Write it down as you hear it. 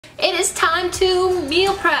it is time to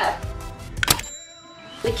meal prep.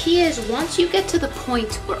 The key is once you get to the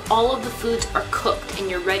point where all of the foods are cooked and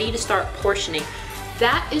you're ready to start portioning,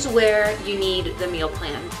 that is where you need the meal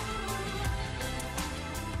plan.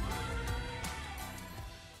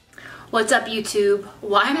 What's up, YouTube?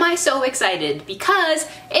 Why am I so excited? Because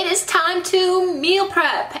it is time to meal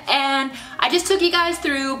prep, and I just took you guys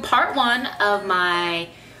through part 1 of my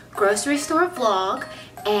grocery store vlog,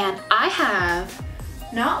 and I have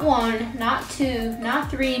not 1, not 2,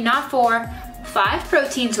 not 3, not 4, 5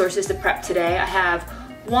 protein sources to prep today. I have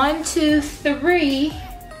 1, 2, 3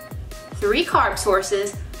 carb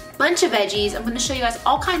sources, bunch of veggies. I'm going to show you guys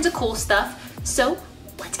all kinds of cool stuff. So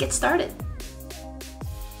let's get started.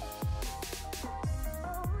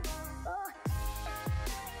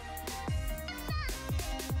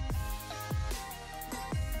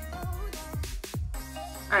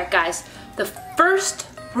 Alright guys, the first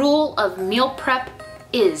rule of meal prep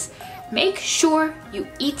is make sure you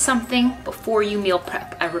eat something before you meal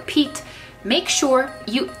prep. I repeat, make sure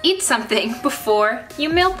you eat something before you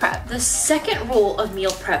meal prep. The second rule of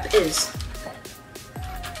meal prep is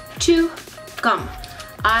chew gum.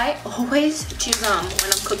 I always chew gum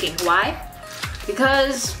when I'm cooking. Why?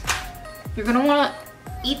 Because you're gonna wanna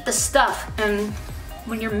eat the stuff, and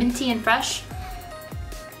when you're minty and fresh,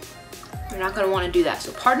 you're not gonna wanna do that.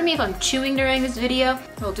 So pardon me if I'm chewing during this video.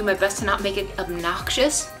 I'll do my best to not make it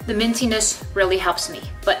obnoxious. The mintiness really helps me.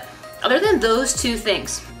 But other than those two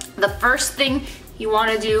things, the first thing you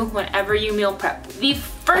wanna do whenever you meal prep, the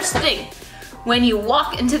first thing when you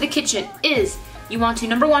walk into the kitchen is you want to,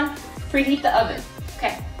 number 1, preheat the oven.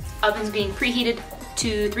 Okay, oven's being preheated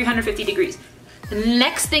to 350 degrees. The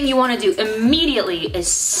next thing you wanna do immediately, as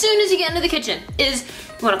soon as you get into the kitchen, is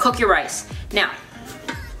you wanna cook your rice. Now,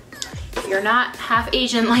 if you're not half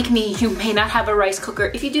Asian like me, you may not have a rice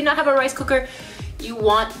cooker. If you do not have a rice cooker, you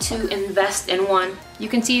want to invest in one. You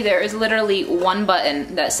can see there is literally one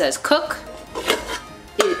button that says cook.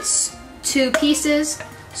 It's 2 pieces.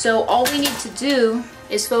 So all we need to do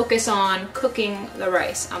is focus on cooking the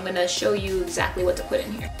rice. I'm gonna show you exactly what to put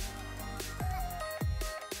in here.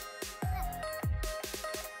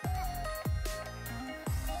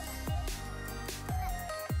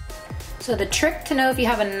 So the trick to know if you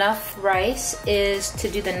have enough rice is to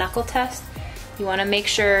do the knuckle test. You wanna make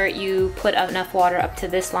sure you put enough water up to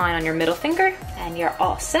this line on your middle finger, and you're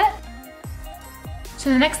all set.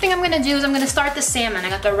 So the next thing I'm gonna do is I'm gonna start the salmon. I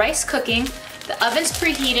got the rice cooking, the oven's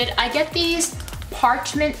preheated. I get these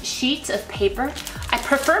parchment sheets of paper. I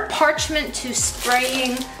prefer parchment to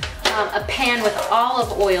spraying a pan with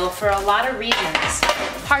olive oil for a lot of reasons.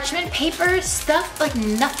 Parchment paper, stuff like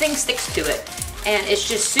nothing sticks to it. And it's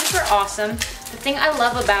just super awesome. The thing I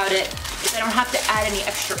love about it is I don't have to add any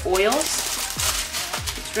extra oils.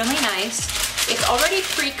 It's really nice. It's already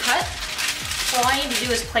pre-cut, so all I need to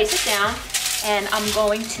do is place it down, and I'm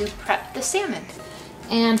going to prep the salmon.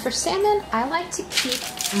 And for salmon, I like to keep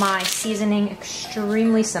my seasoning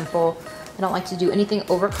extremely simple. I don't like to do anything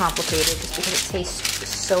overcomplicated just because it tastes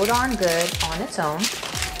so darn good on its own.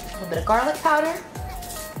 A little bit of garlic powder.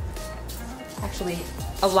 Actually,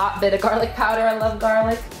 a bit of garlic powder. I love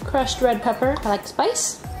garlic. Crushed red pepper. I like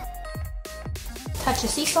spice. Touch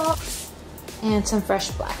of sea salt and some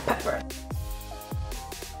fresh black pepper.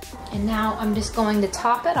 And now I'm just going to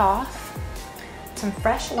top it off with some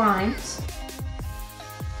fresh limes.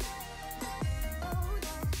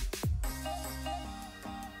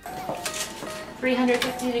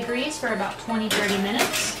 $350 degrees for about 20-30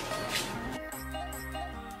 minutes.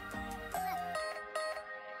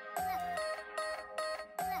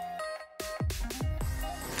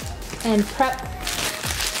 And prep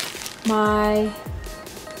my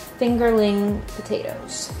fingerling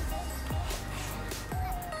potatoes.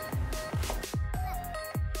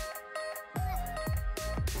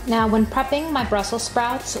 Now when prepping my Brussels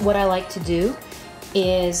sprouts, what I like to do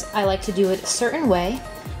is I like to do it a certain way.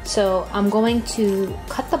 So I'm going to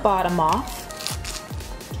cut the bottom off,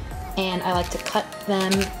 and I like to cut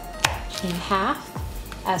them in half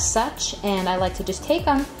as such, and I like to just take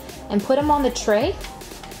them and put them on the tray.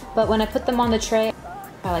 But when I put them on the tray,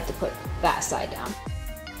 I like to put that side down.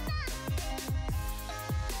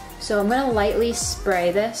 So I'm gonna lightly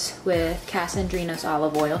spray this with Casandrinos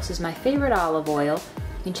olive oil. This is my favorite olive oil.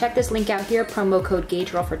 You can check this link out here, promo code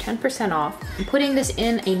GAGEGIRL for 10% off. I'm putting this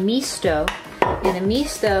in a misto, and a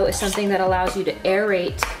misto is something that allows you to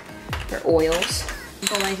aerate your oils.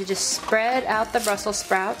 I'm going to just spread out the Brussels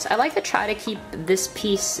sprouts. I like to try to keep this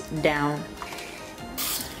piece down.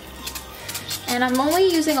 And I'm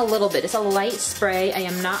only using a little bit. It's a light spray. I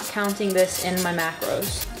am not counting this in my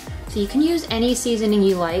macros. So you can use any seasoning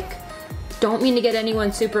you like. Don't mean to get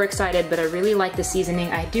anyone super excited, but I really like the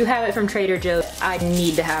seasoning. I do have it from Trader Joe's. I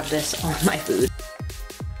need to have this on my food.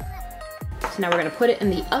 So now we're gonna put it in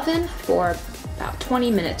the oven for about 20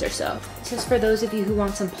 minutes or so. This is for those of you who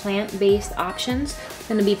want some plant-based options.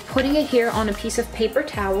 I'm gonna be putting it here on a piece of paper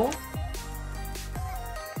towel.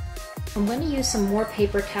 I'm gonna use some more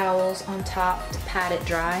paper towels on top to pat it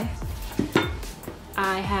dry.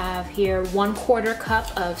 I have here 1/4 cup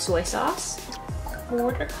of soy sauce,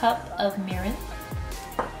 1/4 cup of mirin,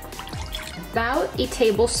 about a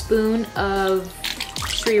tablespoon of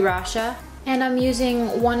sriracha, and I'm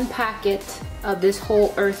using 1 packet of this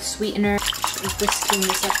whole earth sweetener. I'm whisking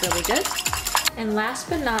this up really good. And last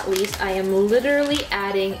but not least, I am literally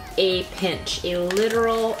adding a pinch, a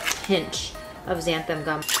literal pinch of xanthan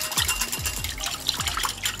gum.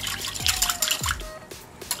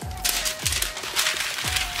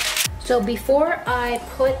 So before I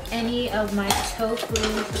put any of my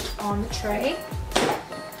tofu on the tray,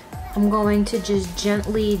 I'm going to just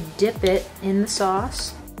gently dip it in the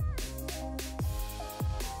sauce.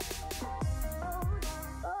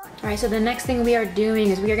 Alright, so the next thing we are doing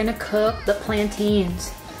is we are gonna cook the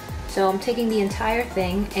plantains. So I'm taking the entire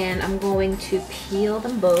thing and I'm going to peel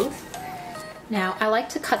them both. Now, I like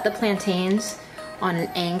to cut the plantains on an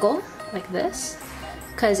angle like this,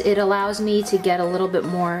 because it allows me to get a little bit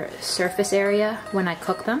more surface area when I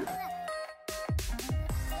cook them.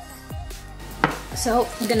 So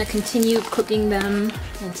I'm gonna continue cooking them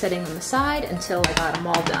and setting them aside until I got them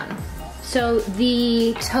all done. So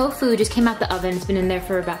the tofu just came out the oven. It's been in there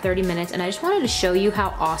for about 30 minutes, and I just wanted to show you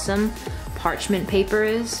how awesome parchment paper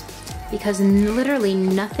is, because literally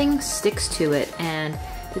nothing sticks to it and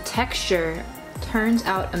the texture turns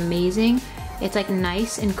out amazing. It's like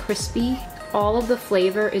nice and crispy. All of the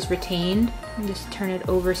flavor is retained. I'll just turn it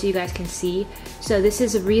over so you guys can see. So this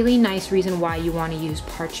is a really nice reason why you want to use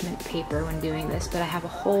parchment paper when doing this, but I have a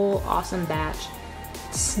whole awesome batch.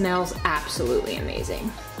 It smells absolutely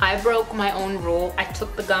amazing. I broke my own rule. I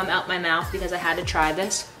took the gum out my mouth because I had to try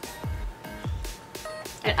this.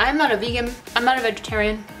 And I'm not a vegan, I'm not a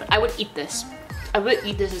vegetarian, but I would eat this. I would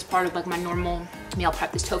eat this as part of like my normal meal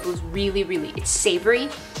prep. This tofu is really, it's savory.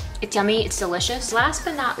 It's yummy, it's delicious. Last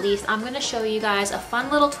but not least, I'm gonna show you guys a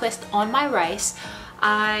fun little twist on my rice.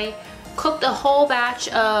 I cooked a whole batch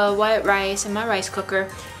of white rice in my rice cooker,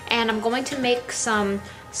 and I'm going to make some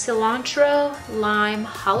cilantro, lime,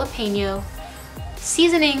 jalapeno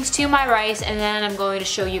seasonings to my rice, and then I'm going to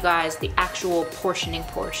show you guys the actual portion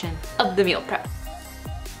of the meal prep.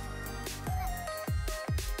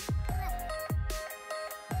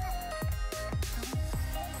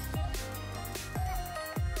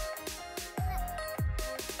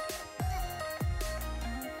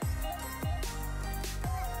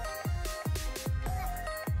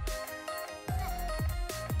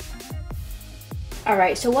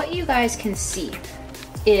 Alright, so what you guys can see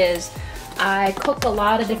is I cooked a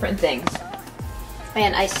lot of different things,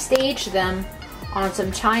 and I staged them on some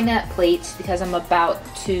Chinette plates because I'm about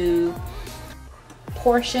to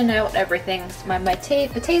portion out everything. My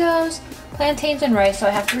potatoes, plantains, and rice. So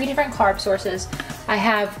I have 3 different carb sources. I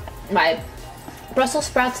have my Brussels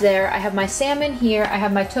sprouts there, I have my salmon here, I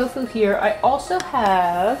have my tofu here. I also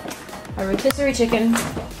have my rotisserie chicken,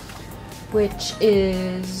 which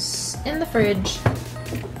is in the fridge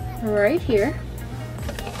right here.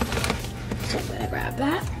 So I'm gonna grab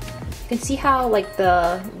that. You can see how like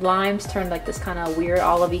the limes turned like this kind of weird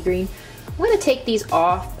olivey green. I'm gonna take these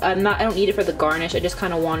off. I don't need it for the garnish, I just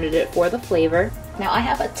kind of wanted it for the flavor. Now I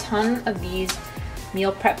have a ton of these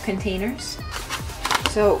meal prep containers.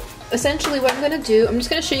 So essentially what I'm gonna do, I'm just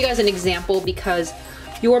gonna show you guys an example because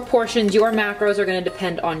your portions, your macros are gonna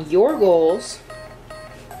depend on your goals.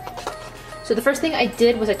 So the first thing I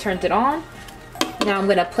did was I turned it on. Now I'm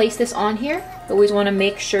gonna place this on here. You always wanna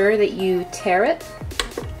make sure that you tear it.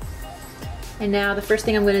 And now the first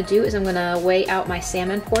thing I'm gonna do is I'm gonna weigh out my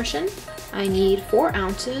salmon portion. I need 4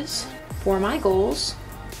 ounces for my goals.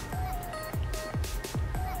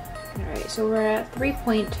 All right, so we're at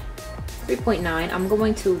 3.9. I'm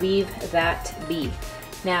going to leave that be.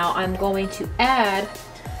 Now I'm going to add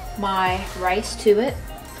my rice to it.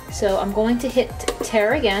 So I'm going to hit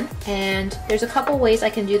tear again, and there's a couple ways I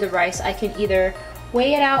can do the rice. I can either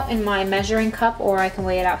weigh it out in my measuring cup, or I can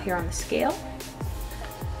weigh it out here on the scale.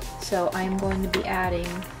 So I'm going to be adding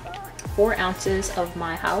 4 ounces of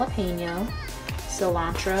my jalapeno,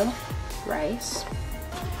 cilantro, rice.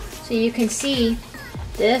 So you can see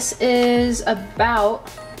this is about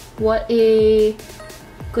what a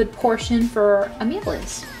good portion for a meal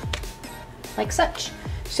is, like such.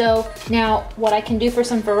 So now what I can do for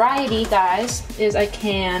some variety, guys, is I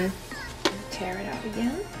can tear it out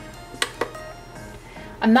again.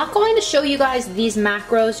 I'm not going to show you guys these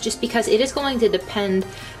macros just because it is going to depend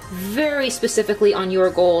very specifically on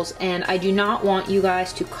your goals, and I do not want you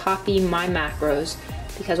guys to copy my macros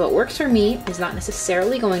because what works for me is not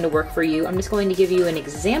necessarily going to work for you. I'm just going to give you an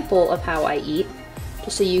example of how I eat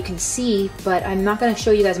just so you can see, but I'm not going to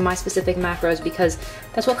show you guys my specific macros because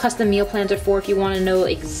that's what custom meal plans are for. If you want to know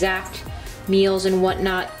exact meals and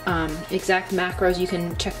whatnot, exact macros, you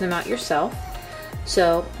can check them out yourself.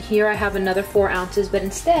 So here I have another 4 ounces, but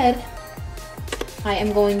instead I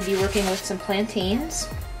am going to be working with some plantains.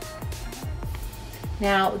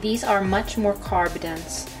 Now these are much more carb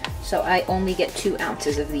dense, so I only get 2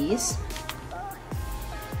 ounces of these.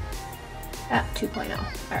 2.0,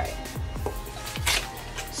 all right.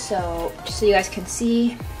 So just so you guys can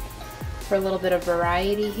see, for a little bit of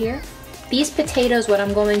variety here. These potatoes, what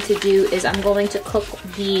I'm going to do is I'm going to cook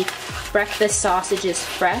the breakfast sausages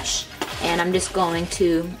fresh, and I'm just going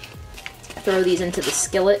to throw these into the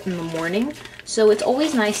skillet in the morning. So it's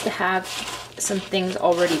always nice to have some things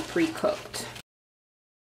already pre-cooked.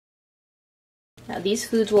 Now these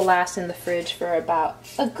foods will last in the fridge for about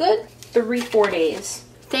a good 3-4 days.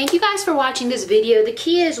 Thank you guys for watching this video. The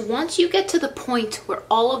key is once you get to the point where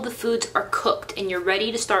all of the foods are cooked and you're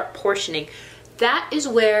ready to start portioning, that is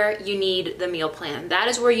where you need the meal plan. That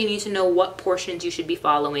is where you need to know what portions you should be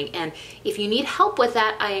following. And if you need help with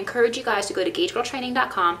that, I encourage you guys to go to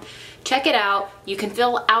gagegirltraining.com, check it out. You can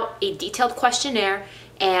fill out a detailed questionnaire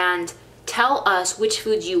and tell us which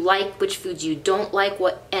foods you like, which foods you don't like,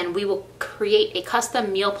 and we will create a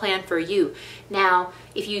custom meal plan for you. Now,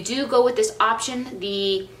 if you do go with this option,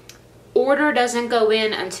 the order doesn't go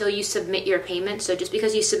in until you submit your payment. So just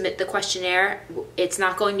because you submit the questionnaire, it's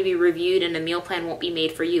not going to be reviewed and a meal plan won't be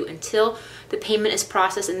made for you until the payment is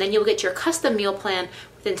processed, and then you'll get your custom meal plan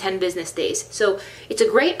within 10 business days. So it's a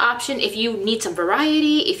great option if you need some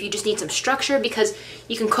variety, if you just need some structure, because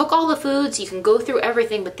you can cook all the foods, you can go through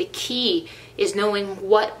everything, but the key is knowing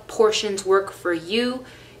what portions work for you,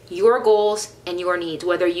 your goals, and your needs.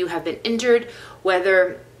 Whether you have been injured,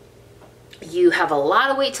 whether you have a lot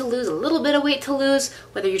of weight to lose, a little bit of weight to lose,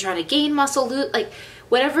 whether you're trying to gain muscle, like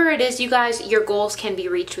whatever it is, you guys, your goals can be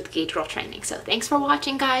reached with Gage Girl Training. So thanks for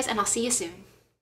watching, guys, and I'll see you soon.